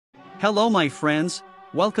Hello my friends,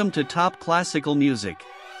 welcome to Top Classical Music.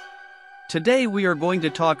 Today we are going to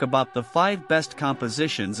talk about the 5 best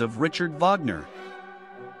compositions of Richard Wagner.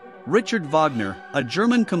 Richard Wagner, a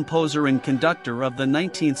German composer and conductor of the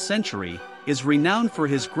 19th century, is renowned for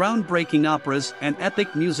his groundbreaking operas and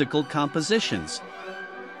epic musical compositions.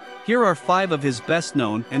 Here are 5 of his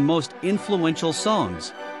best-known and most influential songs.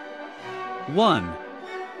 1.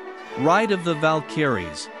 Ride of the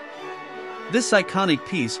Valkyries. This iconic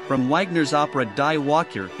piece from Wagner's opera Die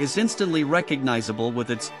Walküre is instantly recognizable with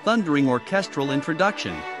its thundering orchestral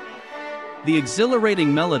introduction. The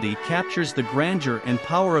exhilarating melody captures the grandeur and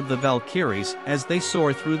power of the Valkyries as they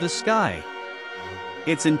soar through the sky.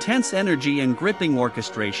 Its intense energy and gripping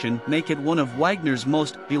orchestration make it one of Wagner's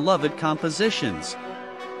most beloved compositions.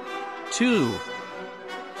 2.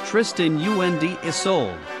 Tristan und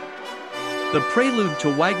Isolde. The prelude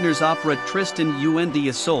to Wagner's opera Tristan und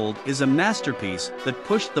Isolde is a masterpiece that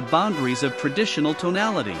pushed the boundaries of traditional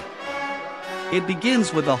tonality. It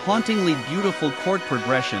begins with a hauntingly beautiful chord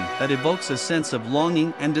progression that evokes a sense of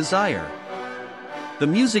longing and desire. The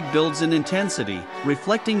music builds in intensity,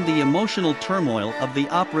 reflecting the emotional turmoil of the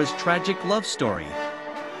opera's tragic love story.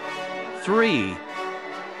 3.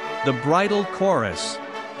 The Bridal Chorus.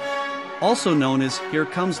 Also known as Here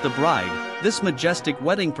Comes the Bride, this majestic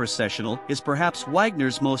wedding processional is perhaps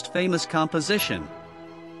Wagner's most famous composition.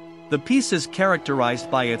 The piece is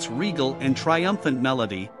characterized by its regal and triumphant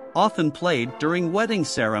melody, often played during wedding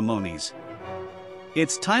ceremonies.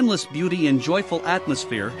 Its timeless beauty and joyful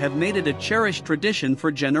atmosphere have made it a cherished tradition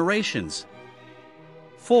for generations.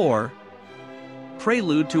 4.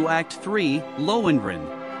 Prelude to Act 3,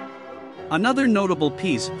 Lohengrin. Another notable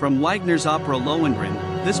piece from Wagner's opera Lohengrin,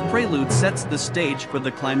 this prelude sets the stage for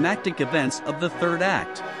the climactic events of the third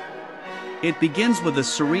act. It begins with a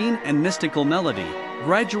serene and mystical melody,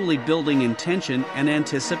 gradually building in tension and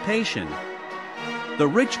anticipation. The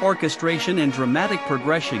rich orchestration and dramatic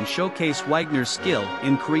progression showcase Wagner's skill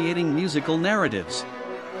in creating musical narratives.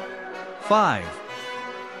 5.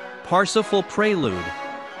 Parsifal Prelude.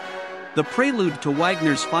 The prelude to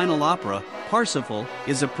Wagner's final opera, Parsifal,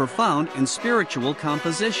 is a profound and spiritual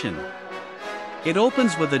composition. It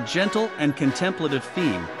opens with a gentle and contemplative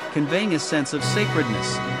theme, conveying a sense of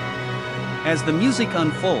sacredness. As the music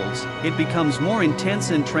unfolds, it becomes more intense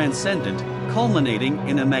and transcendent, culminating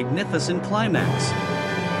in a magnificent climax.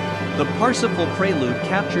 The Parsifal Prelude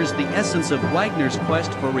captures the essence of Wagner's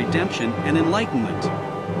quest for redemption and enlightenment.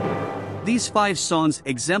 These 5 songs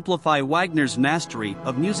exemplify Wagner's mastery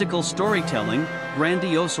of musical storytelling,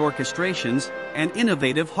 grandiose orchestrations, and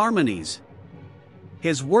innovative harmonies.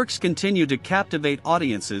 His works continue to captivate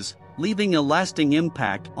audiences, leaving a lasting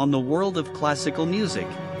impact on the world of classical music.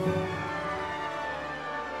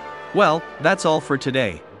 Well, that's all for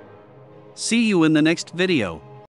today. See you in the next video.